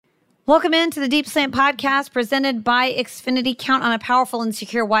Welcome into the Deep Slant Podcast presented by Xfinity. Count on a powerful and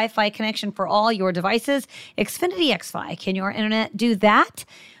secure Wi-Fi connection for all your devices. Xfinity XFi. Can your internet do that?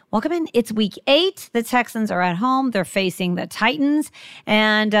 Welcome in. It's week 8. The Texans are at home. They're facing the Titans.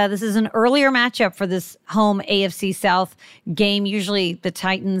 And this is an earlier matchup for this home AFC South game. Usually the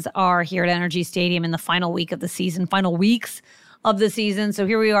Titans are here at Energy Stadium in the final week of the season, final weeks of the season. So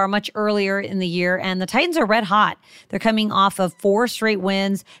here we are much earlier in the year, and the Titans are red hot. They're coming off of 4 straight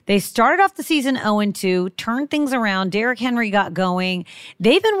wins. They started off the season 0-2, turned things around. Derrick Henry got going.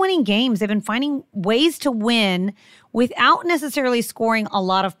 They've been winning games. They've been finding ways to win without necessarily scoring a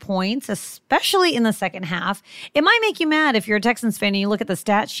lot of points, especially in the second half. It might make you mad if you're a Texans fan and you look at the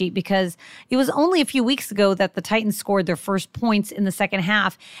stat sheet, because it was only a few weeks ago that the Titans scored their first points in the second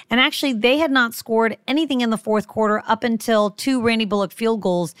half. And actually, they had not scored anything in the fourth quarter up until 2 Randy Bullock field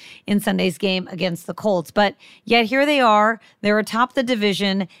goals in Sunday's game against the Colts. But yet here they are. They're atop the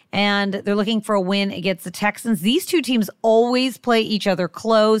division, and they're looking for a win against the Texans. These two teams always play each other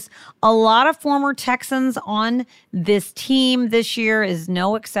close. A lot of former Texans on this team this year is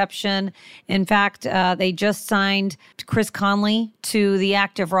no exception. In fact, they just signed Chris Conley to the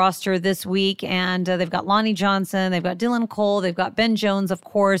active roster this week, and they've got Lonnie Johnson, they've got Dylan Cole, they've got Ben Jones, of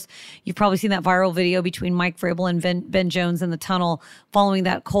course. You've probably seen that viral video between Mike Vrabel and Ben Jones in the tunnel following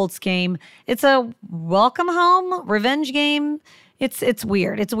that Colts game. It's a welcome home revenge game. It's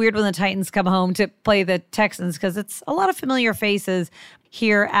weird. It's weird when the Titans come home to play the Texans because it's a lot of familiar faces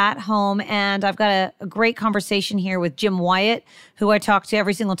here at home. And I've got a great conversation here with Jim Wyatt, who I talk to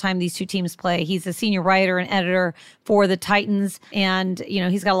every single time these two teams play. He's a senior writer and editor for the Titans. And, you know,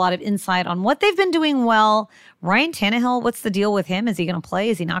 he's got a lot of insight on what they've been doing well. Ryan Tannehill, what's the deal with him? Is he going to play?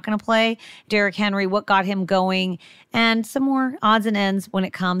 Is he not going to play? Derrick Henry, what got him going? And some more odds and ends when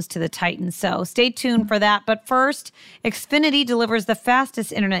it comes to the Titans. So stay tuned for that. But first, Xfinity delivers the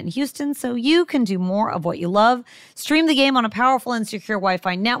fastest internet in Houston so you can do more of what you love. Stream the game on a powerful and secure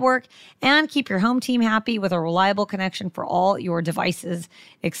Wi-Fi network and keep your home team happy with a reliable connection for all your devices.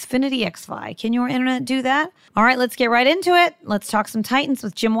 Xfinity XFi. Can your internet do that? All right, let's get right into it. Let's talk some Titans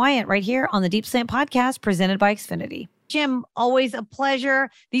with Jim Wyatt right here on the Deep Slant Podcast presented by Xfinity. Jim, always a pleasure.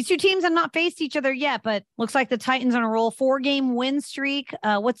 These two teams have not faced each other yet, but looks like the Titans on a roll, 4-game win streak.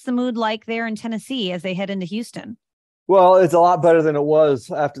 What's the mood like there in Tennessee as they head into Houston? Well, it's a lot better than it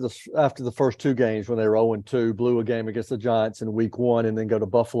was after the first 2 games when they were 0-2, blew a game against the Giants in week 1, and then go to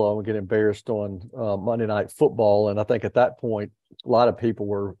Buffalo and get embarrassed on Monday Night Football. And I think at that point, a lot of people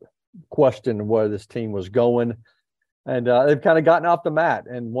were questioning where this team was going. And they've kind of gotten off the mat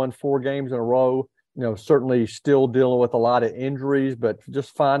and won 4 games in a row. You know, certainly still dealing with a lot of injuries, but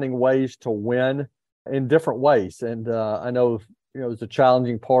just finding ways to win in different ways. And I know, you know, it's a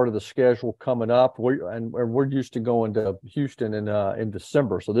challenging part of the schedule coming up. We're used to going to Houston in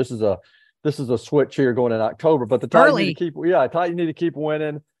December, so this is a switch here going in October. But the Titans need to keep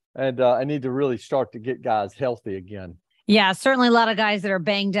winning, and I need to really start to get guys healthy again. Yeah, certainly a lot of guys that are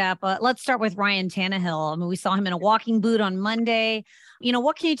banged up. Let's start with Ryan Tannehill. I mean, we saw him in a walking boot on Monday. You know,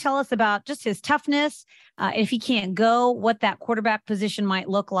 what can you tell us about just his toughness? If he can't go, what that quarterback position might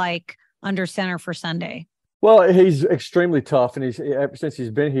look like under center for Sunday? Well, he's extremely tough, and since he's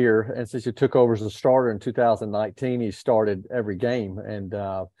been here and since he took over as a starter in 2019, he's started every game, and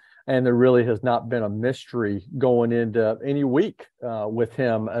there really has not been a mystery going into any week with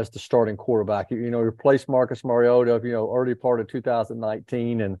him as the starting quarterback. You know, he replaced Marcus Mariota, early part of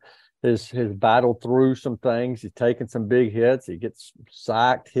 2019, and has battled through some things. He's taken some big hits. He gets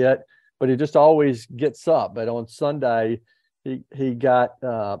sacked, hit, but he just always gets up. But on Sunday, he kind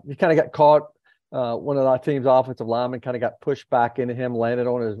of got caught. One of our team's offensive linemen kind of got pushed back into him, landed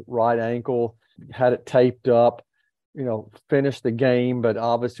on his right ankle, had it taped up, finished the game, but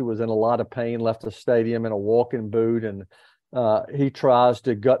obviously was in a lot of pain, left the stadium in a walking boot. And he tries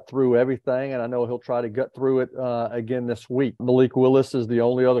to gut through everything, and I know he'll try to gut through it again this week. Malik Willis is the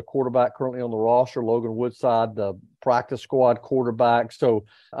only other quarterback currently on the roster. Logan Woodside, the practice squad quarterback. So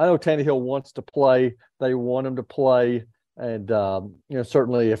I know Tannehill wants to play. They want him to play. And,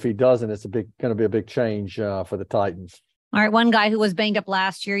 certainly if he doesn't, it's going to be a big change for the Titans. All right, one guy who was banged up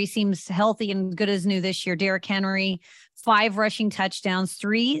last year, he seems healthy and good as new this year. Derrick Henry, 5 rushing touchdowns,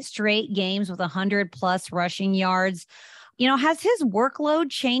 3 straight games with 100+ rushing yards. Has his workload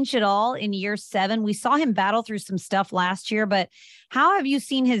changed at all in year 7? We saw him battle through some stuff last year, but how have you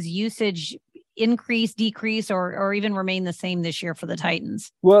seen his usage increase, decrease, or even remain the same this year for the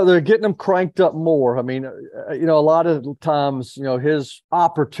Titans? Well, they're getting him cranked up more. I mean, a lot of times, his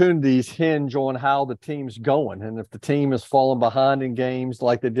opportunities hinge on how the team's going. And if the team is falling behind in games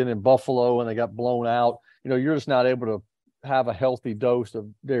like they did in Buffalo and they got blown out, you're just not able to have a healthy dose of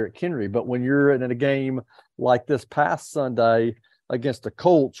Derrick Henry. But when you're in a game like this past Sunday against the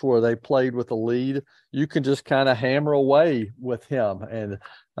Colts, where they played with a lead, you can just kind of hammer away with him.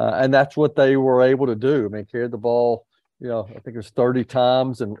 And that's what they were able to do. I mean, carried the ball, I think it was 30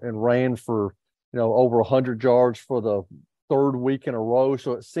 times and ran for, over 100 yards for the third week in a row.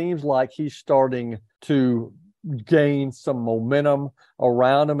 So it seems like he's starting to gain some momentum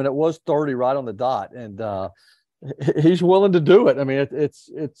around him. And it was 30 right on the dot. And he's willing to do it. I mean, it's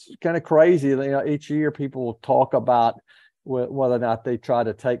kind of crazy. Each year people will talk about whether or not they try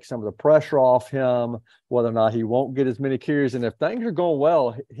to take some of the pressure off him, whether or not he won't get as many carries. And if things are going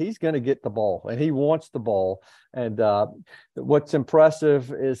well, he's going to get the ball, and he wants the ball. And what's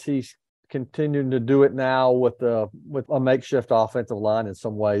impressive is he's continuing to do it now with a makeshift offensive line. In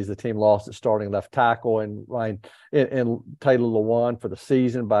some ways, the team lost its starting left tackle and Taylor Lewan for the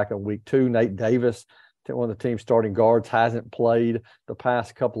season back in week 2. Nate Davis, one of the team's starting guards, hasn't played the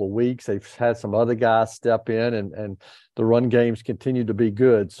past couple of weeks. They've had some other guys step in, and the run games continue to be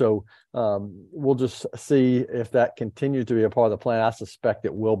good. So we'll just see if that continues to be a part of the plan. I suspect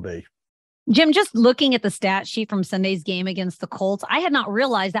it will be. Jim, just looking at the stat sheet from Sunday's game against the Colts, I had not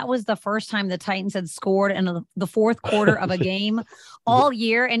realized that was the first time the Titans had scored in the fourth quarter of a game all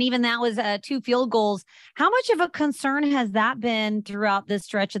year. And even that was 2 field goals. How much of a concern has that been throughout this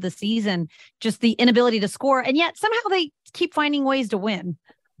stretch of the season? Just the inability to score. And yet somehow they keep finding ways to win.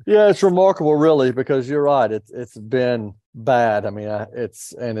 Yeah, it's remarkable, really, because you're right. It's been bad. I mean,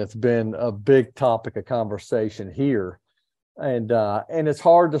 it's been a big topic of conversation here. And it's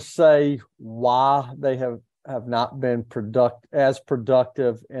hard to say why they have not been as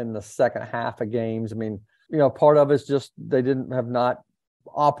productive in the second half of games. I mean, part of it's just they have not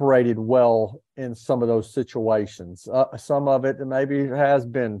operated well in some of those situations. Some of it maybe has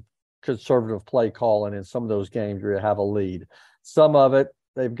been conservative play calling in some of those games where you have a lead. Some of it,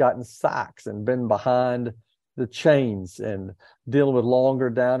 they've gotten sacks and been behind the chains and dealing with longer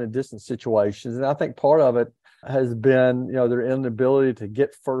down and distance situations. And I think part of it has been, their inability to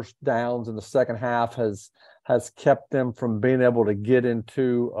get first downs in the second half has kept them from being able to get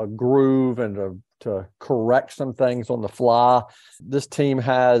into a groove and to correct some things on the fly. This team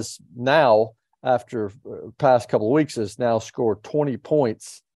has now, after the past couple of weeks, has now scored 20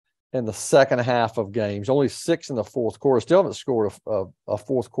 points in the second half of games, only 6 in the fourth quarter. Still haven't scored a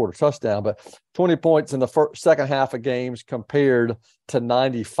fourth quarter touchdown, but 20 points in the second half of games compared to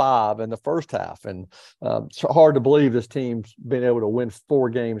 95 in the first half. And it's hard to believe this team's been able to win 4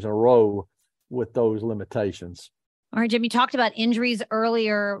 games in a row with those limitations. All right, Jim, you talked about injuries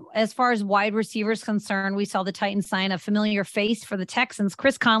earlier. As far as wide receivers concerned, we saw the Titans sign a familiar face for the Texans,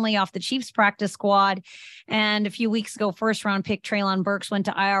 Chris Conley, off the Chiefs practice squad. And a few weeks ago, first-round pick Treylon Burks went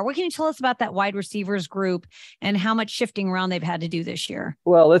to IR. What can you tell us about that wide receivers group and how much shifting around they've had to do this year?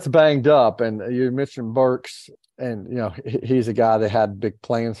 Well, it's banged up. And you mentioned Burks, and, he's a guy they had big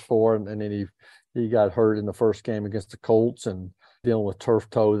plans for. And then he got hurt in the first game against the Colts and dealing with turf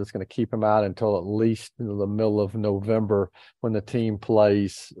toe that's going to keep him out until at least the middle of November when the team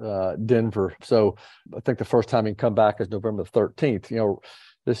plays Denver. So I think the first time he can come back is November 13th.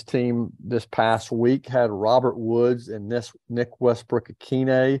 This team this past week had Robert Woods and Nick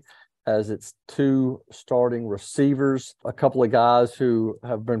Westbrook-Ikhine as its 2 starting receivers. A couple of guys who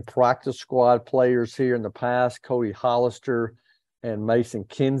have been practice squad players here in the past, Cody Hollister and Mason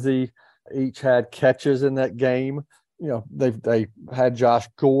Kinsey, each had catches in that game. They had Josh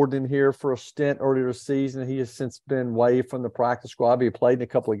Gordon here for a stint earlier this season. He has since been waived from the practice squad. He played in a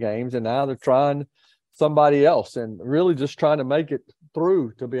couple of games, and now they're trying somebody else and really just trying to make it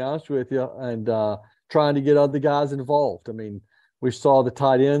through, to be honest with you, and trying to get other guys involved. I mean, we saw the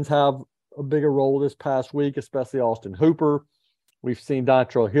tight ends have a bigger role this past week, especially Austin Hooper. We've seen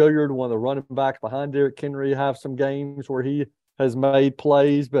Dontrell Hilliard, one of the running backs behind Derrick Henry, have some games where he has made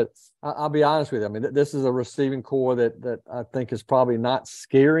plays. But I'll be honest with you. I mean, this is a receiving core that I think is probably not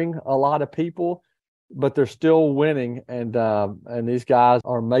scaring a lot of people, but they're still winning. And these guys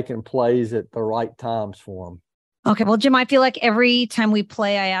are making plays at the right times for them. Okay. Well, Jim, I feel like every time we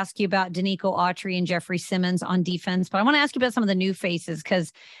play, I ask you about Danico Autry and Jeffrey Simmons on defense, but I want to ask you about some of the new faces, because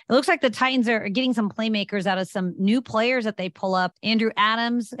it looks like the Titans are getting some playmakers out of some new players that they pull up. Andrew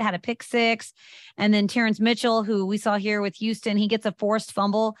Adams had a pick 6, and then Terrence Mitchell, who we saw here with Houston, he gets a forced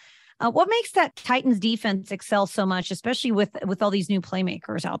fumble. What makes that Titans defense excel so much, especially with all these new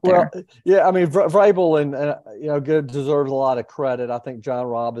playmakers out there? Well, yeah, I mean, Vrabel and Good deserves a lot of credit. I think John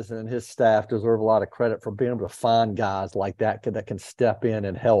Robinson and his staff deserve a lot of credit for being able to find guys like that can step in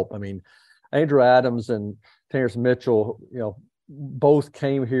and help. I mean, Andrew Adams and Terrence Mitchell, both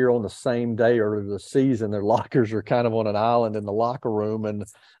came here on the same day earlier this season. Their lockers are kind of on an island in the locker room, and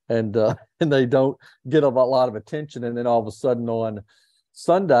they don't get a lot of attention. And then all of a sudden on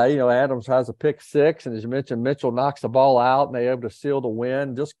Sunday, Adams has a pick six, and as you mentioned, Mitchell knocks the ball out, and they're able to seal the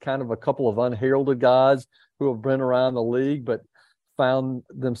win. Just kind of a couple of unheralded guys who have been around the league, but found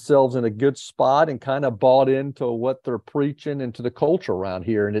themselves in a good spot and kind of bought into what they're preaching and to the culture around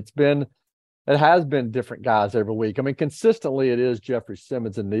here. And it has been different guys every week. I mean, consistently it is Jeffrey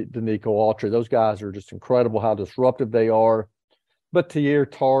Simmons and Danico Autry. Those guys are just incredible how disruptive they are. But Teair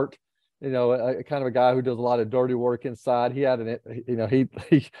Tart, kind of a guy who does a lot of dirty work inside. He had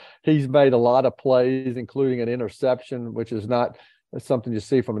he's made a lot of plays, including an interception, which is not something you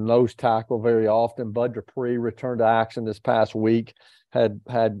see from a nose tackle very often. Bud Dupree returned to action this past week.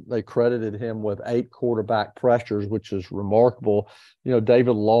 They credited him with 8 quarterback pressures, which is remarkable.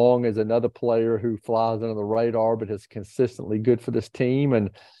 David Long is another player who flies under the radar, but is consistently good for this team.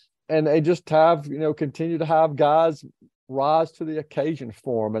 And they just have, continue to have guys rise to the occasion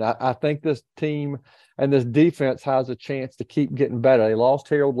for them. And I think this team and this defense has a chance to keep getting better. They lost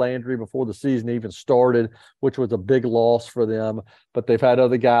Harold Landry before the season even started, which was a big loss for them, but they've had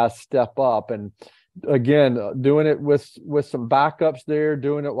other guys step up. And again, doing it with some backups there,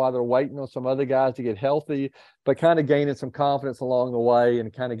 doing it while they're waiting on some other guys to get healthy, but kind of gaining some confidence along the way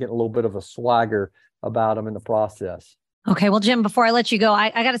and kind of getting a little bit of a swagger about them in the process. Okay. Well, Jim, before I let you go,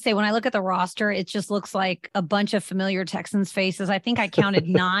 I got to say, when I look at the roster, it just looks like a bunch of familiar Texans faces. I think I counted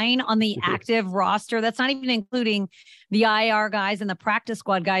 9 on the active roster. That's not even including the IR guys and the practice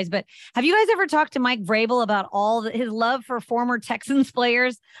squad guys. But have you guys ever talked to Mike Vrabel about his love for former Texans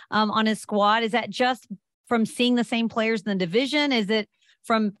players on his squad? Is that just from seeing the same players in the division? Is it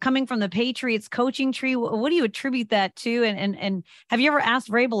from coming from the Patriots coaching tree? What do you attribute that to? And have you ever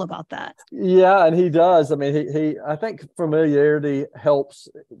asked Vrabel about that? Yeah, and he does. I mean, I think familiarity helps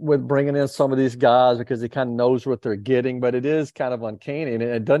with bringing in some of these guys because he kind of knows what they're getting, but it is kind of uncanny, and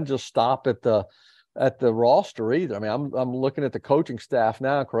it doesn't just stop at the roster either. I mean, I'm looking at the coaching staff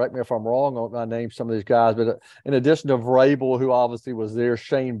now. Correct me if I'm wrong. I named some of these guys, but in addition to Vrabel, who obviously was there,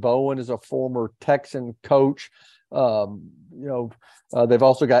 Shane Bowen is a former Texan coach. They've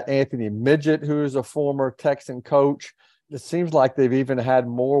also got Anthony Midget, who is a former Texan coach. It seems like they've even had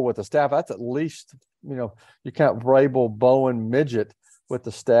more with the staff. That's at least, you count Vrabel, Bowen, Midget with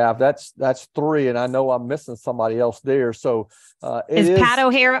the staff. That's 3, and I know I'm missing somebody else there. So is Pat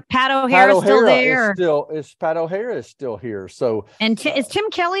O'Hara still there? Pat O'Hara is still here. So is Tim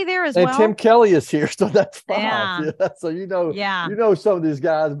Kelly there as well? And Tim Kelly is here, so that's 5. Yeah. So you know some of these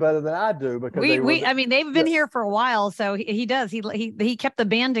guys better than I do because they've been here for a while. So he does. He kept the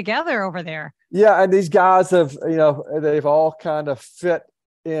band together over there. Yeah, and these guys have they've all kind of fit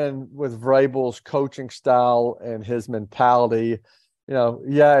in with Vrabel's coaching style and his mentality.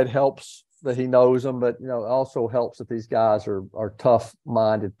 It helps that he knows them, but it also helps that these guys are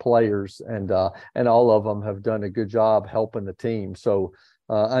tough-minded players, and all of them have done a good job helping the team. So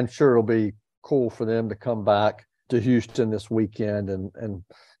I'm sure it'll be cool for them to come back to Houston this weekend and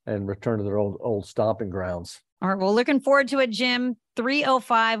return to their old stomping grounds. All right. Well, looking forward to it, Jim.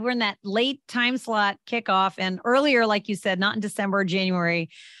 3:05. We're in that late time slot kickoff, and earlier, like you said, not in December or January.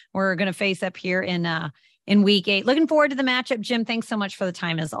 We're going to face up here in week 8. Looking forward to the matchup, Jim. Thanks so much for the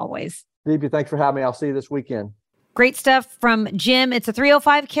time as always. DP, thanks for having me. I'll see you this weekend. Great stuff from Jim. It's a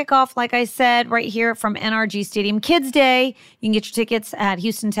 3:05 kickoff, like I said, right here from NRG Stadium. Kids Day. You can get your tickets at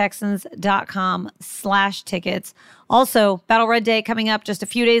HoustonTexans.com/tickets. Also, Battle Red Day coming up just a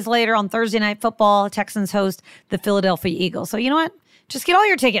few days later on Thursday Night Football. Texans host the Philadelphia Eagles. So you know what? Just get all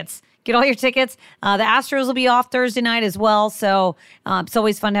your tickets. Get all your tickets. The Astros will be off Thursday night as well. So it's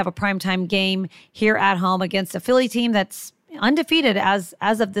always fun to have a primetime game here at home against a Philly team that's undefeated as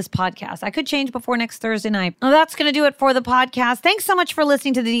of this podcast. I could change before next Thursday night. Well, that's going to do it for the podcast. Thanks so much for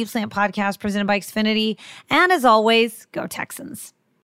listening to the Deep Slant podcast presented by Xfinity. And as always, go Texans.